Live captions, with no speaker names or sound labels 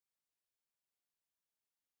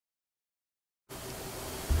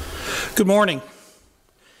Good morning.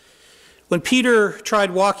 When Peter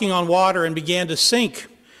tried walking on water and began to sink,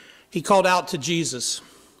 he called out to Jesus.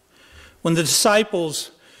 When the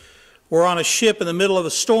disciples were on a ship in the middle of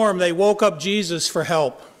a storm, they woke up Jesus for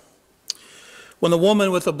help. When the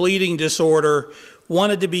woman with a bleeding disorder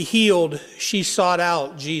wanted to be healed, she sought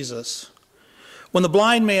out Jesus. When the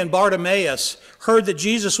blind man Bartimaeus heard that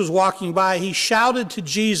Jesus was walking by, he shouted to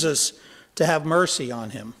Jesus to have mercy on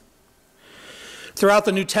him. Throughout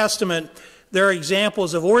the New Testament, there are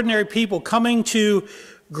examples of ordinary people coming to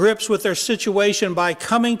grips with their situation by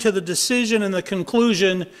coming to the decision and the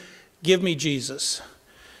conclusion, give me Jesus.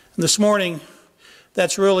 And this morning,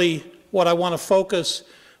 that's really what I want to focus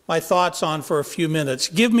my thoughts on for a few minutes.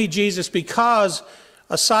 Give me Jesus because,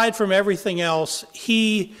 aside from everything else,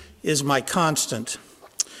 he is my constant.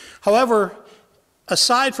 However,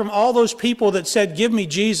 aside from all those people that said, give me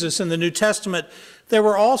Jesus in the New Testament, there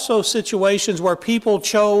were also situations where people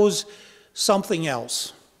chose something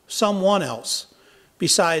else, someone else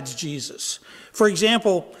besides Jesus. For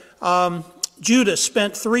example, Judas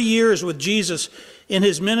spent 3 years with Jesus in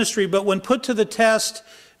his ministry, but when put to the test,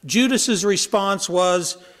 Judas's response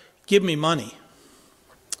was, give me money.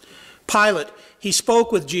 Pilate, he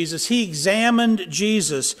spoke with Jesus. He examined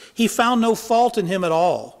Jesus. He found no fault in him at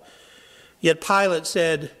all. Yet Pilate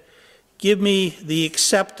said, give me the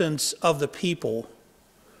acceptance of the people.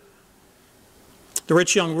 The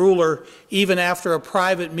rich young ruler, even after a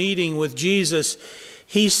private meeting with Jesus,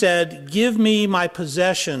 he said, give me my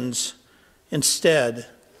possessions instead.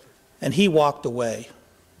 And he walked away.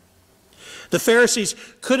 The Pharisees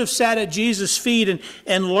could have sat at Jesus' feet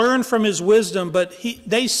and learned from his wisdom, but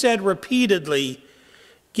they said repeatedly,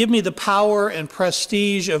 give me the power and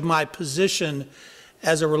prestige of my position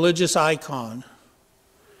as a religious icon,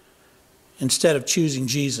 instead of choosing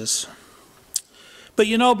Jesus. But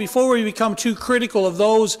you know, before we become too critical of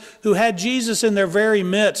those who had Jesus in their very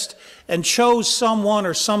midst and chose someone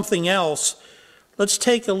or something else, let's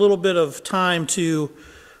take a little bit of time to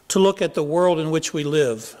look at the world in which we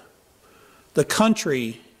live, the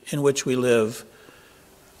country in which we live,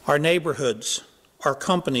 our neighborhoods, our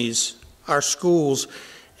companies, our schools,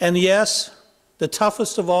 and yes, the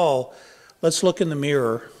toughest of all, let's look in the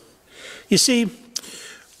mirror. You see,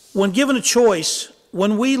 when given a choice,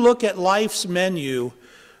 when we look at life's menu,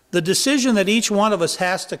 the decision that each one of us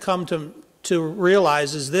has to come to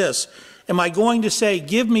realize is this: am I going to say,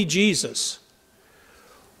 give me Jesus,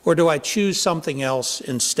 or do I choose something else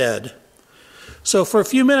instead? So for a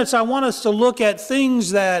few minutes, I want us to look at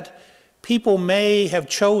things that people may have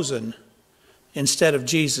chosen instead of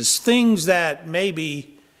Jesus, things that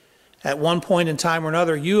maybe at one point in time or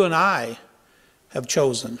another, you and I have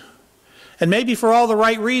chosen. And maybe for all the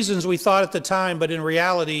right reasons we thought at the time, but in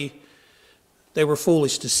reality, they were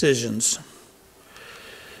foolish decisions.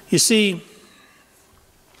 You see,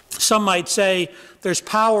 some might say there's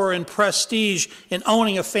power and prestige in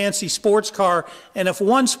owning a fancy sports car, and if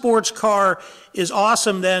one sports car is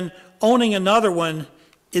awesome, then owning another one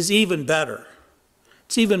is even better.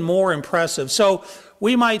 It's even more impressive. So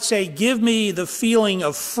we might say, give me the feeling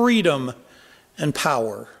of freedom and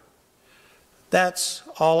power. That's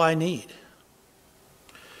all I need.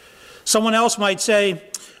 Someone else might say,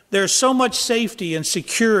 there's so much safety and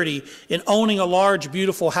security in owning a large,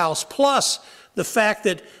 beautiful house, plus the fact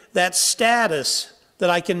that that status that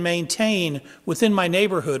I can maintain within my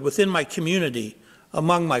neighborhood, within my community,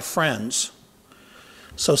 among my friends.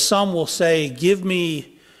 So some will say, give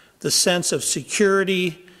me the sense of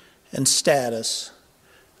security and status.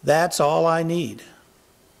 That's all I need.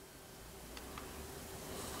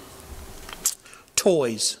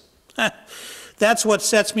 Toys. That's what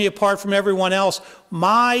sets me apart from everyone else.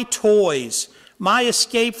 My toys, my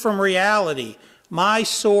escape from reality, my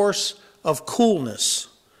source of coolness.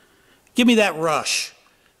 Give me that rush.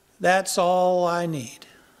 That's all I need.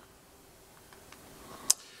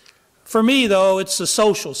 For me, though, it's the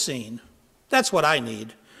social scene. That's what I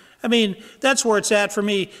need. I mean, that's where it's at for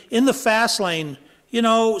me. In the fast lane, you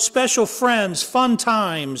know, special friends, fun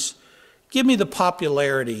times. Give me the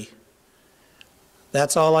popularity.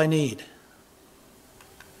 That's all I need.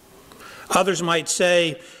 Others might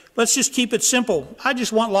say, let's just keep it simple. I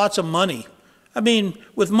just want lots of money. I mean,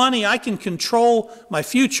 with money, I can control my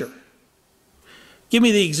future. Give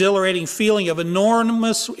me the exhilarating feeling of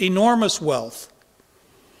enormous wealth.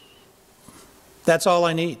 That's all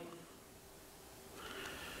I need.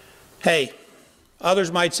 Hey,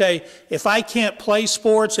 others might say, if I can't play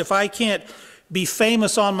sports, if I can't be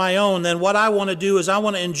famous on my own, then what I want to do is I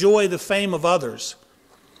want to enjoy the fame of others.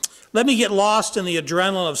 Let me get lost in the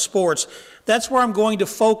adrenaline of sports. That's where I'm going to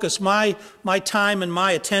focus my time and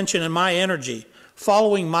my attention and my energy.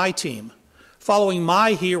 following my team, following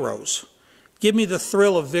my heroes. Give me the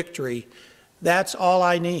thrill of victory. That's all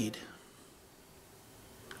I need.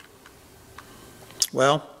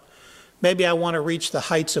 Well, maybe I want to reach the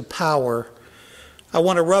heights of power. I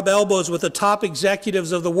want to rub elbows with the top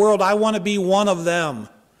executives of the world. I want to be one of them.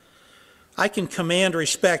 I can command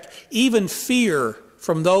respect, even fear,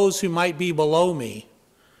 from those who might be below me.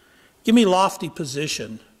 Give me lofty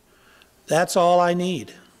position. That's all I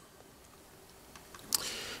need.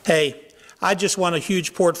 Hey, I just want a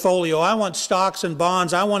huge portfolio. I want stocks and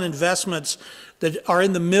bonds. I want investments that are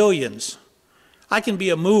in the millions. I can be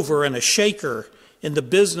a mover and a shaker in the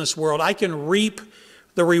business world. I can reap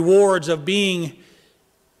the rewards of being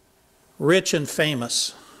rich and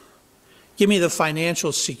famous. Give me the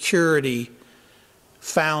financial security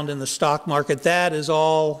found in the stock market. That is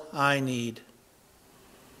all I need.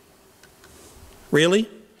 Really?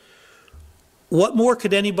 What more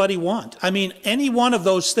could anybody want? I mean, any one of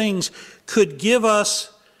those things could give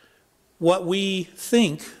us what we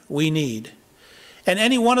think we need. And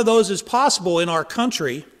any one of those is possible in our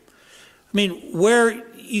country. I mean, where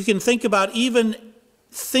you can think about, even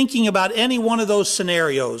thinking about any one of those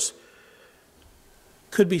scenarios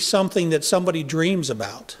could be something that somebody dreams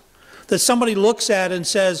about, that somebody looks at and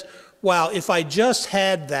says, wow, if I just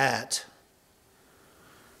had that.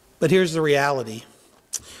 But here's the reality.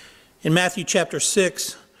 In Matthew chapter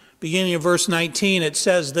 6, beginning of verse 19, it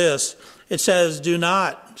says this. It says, do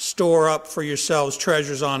not store up for yourselves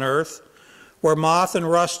treasures on earth, where moth and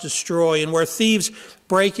rust destroy, and where thieves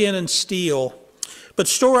break in and steal. But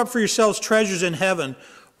store up for yourselves treasures in heaven,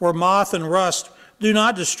 where moth and rust do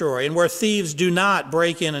not destroy, and where thieves do not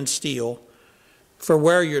break in and steal. For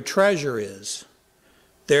where your treasure is,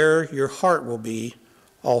 there your heart will be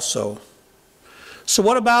also. So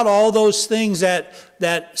what about all those things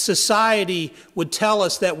that society would tell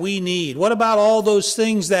us that we need? What about all those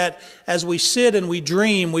things that as we sit and we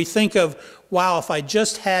dream, we think of, wow, if I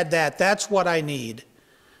just had that, that's what I need.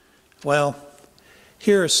 Well,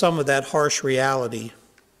 here is some of that harsh reality.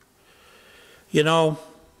 You know,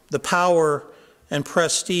 the power and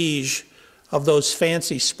prestige of those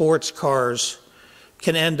fancy sports cars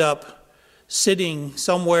can end up sitting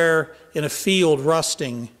somewhere in a field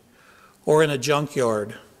rusting or in a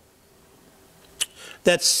junkyard.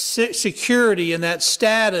 That security and that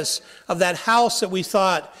status of that house that we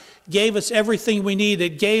thought gave us everything we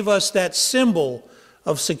needed, gave us that symbol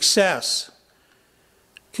of success,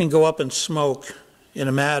 can go up in smoke in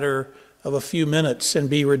a matter of a few minutes and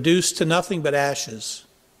be reduced to nothing but ashes.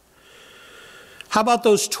 How about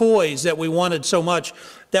those toys that we wanted so much,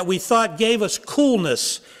 that we thought gave us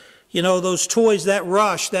coolness? You know, those toys, that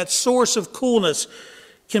rush, that source of coolness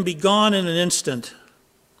can be gone in an instant.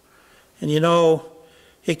 And you know,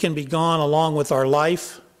 it can be gone along with our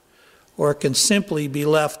life, or it can simply be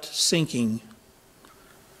left sinking.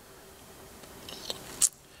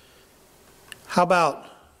 How about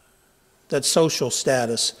that social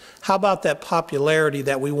status? How about that popularity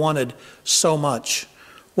that we wanted so much?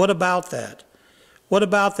 What about that? What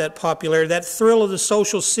about that popularity, that thrill of the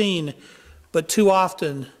social scene? But too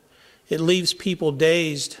often, it leaves people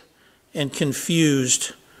dazed and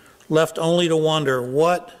confused, left only to wonder,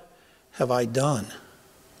 what have I done?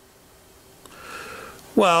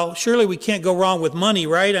 Well, surely we can't go wrong with money,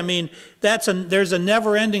 right? I mean, there's a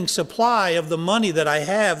never-ending supply of the money that I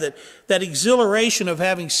have, that exhilaration of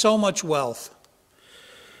having so much wealth.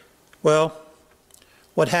 Well,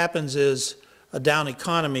 what happens is a down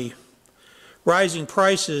economy, rising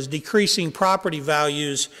prices, decreasing property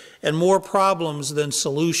values, and more problems than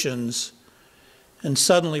solutions. And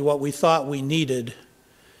suddenly what we thought we needed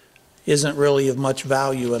isn't really of much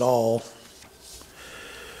value at all.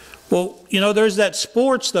 Well, you know, there's that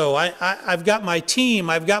sports, though. I've got my team.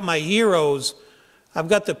 I've got my heroes. I've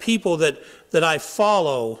got the people that I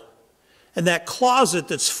follow. And that closet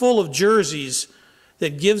that's full of jerseys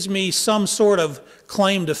that gives me some sort of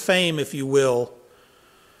claim to fame, if you will.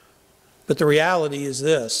 But the reality is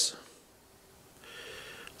this.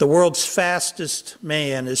 The world's fastest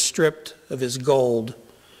man is stripped of his gold.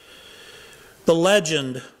 The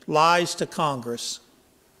legend lies to Congress.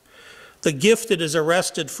 The gifted is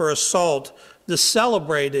arrested for assault. The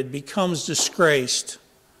celebrated becomes disgraced.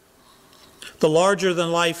 The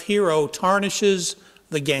larger-than-life hero tarnishes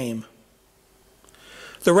the game.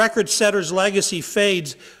 The record-setter's legacy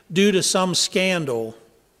fades due to some scandal.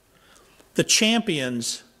 The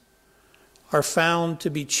champions are found to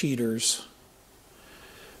be cheaters.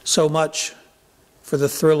 So much for the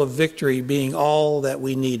thrill of victory being all that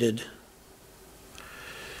we needed.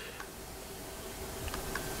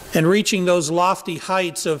 And reaching those lofty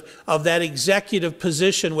heights of that executive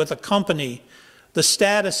position with a company, the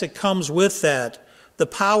status that comes with that, the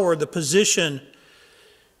power, the position,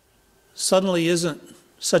 suddenly isn't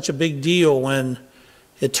such a big deal when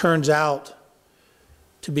it turns out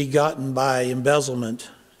to be gotten by embezzlement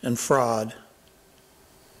and fraud.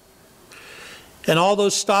 And all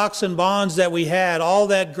those stocks and bonds that we had, all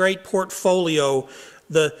that great portfolio,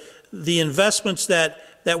 the investments that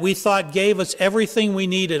we thought gave us everything we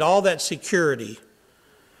needed, all that security,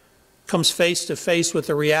 comes face to face with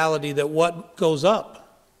the reality that what goes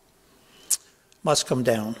up must come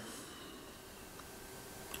down.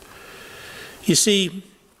 You see,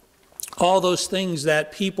 all those things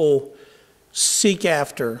that people seek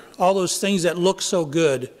after, all those things that look so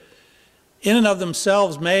good, in and of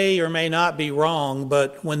themselves may or may not be wrong,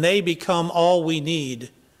 but when they become all we need,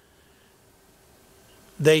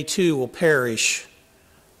 they too will perish,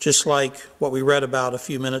 just like what we read about a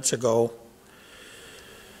few minutes ago.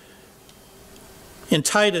 In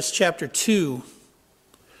Titus chapter 2,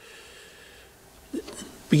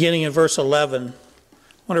 beginning in verse 11, I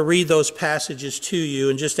want to read those passages to you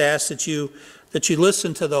and just ask that you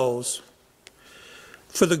listen to those.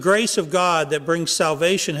 For the grace of God that brings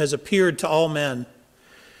salvation has appeared to all men.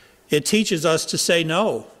 It teaches us to say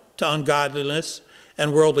no to ungodliness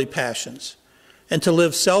and worldly passions, and to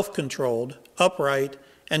live self-controlled, upright,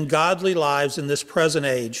 and godly lives in this present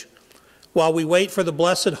age, while we wait for the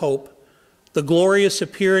blessed hope, the glorious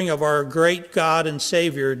appearing of our great God and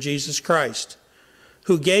Savior, Jesus Christ,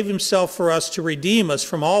 who gave himself for us to redeem us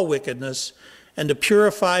from all wickedness and to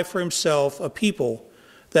purify for himself a people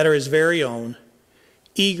that are his very own,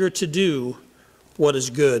 eager to do what is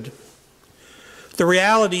good. The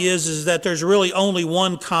reality is that there's really only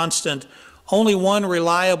one constant, only one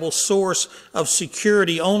reliable source of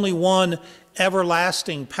security, only one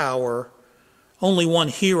everlasting power, only one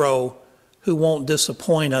hero who won't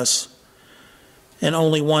disappoint us, and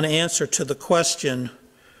only one answer to the question,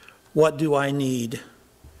 what do I need?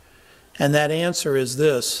 And that answer is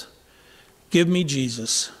this: give me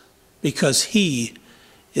Jesus, because he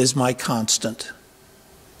is my constant.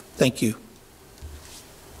 Thank you.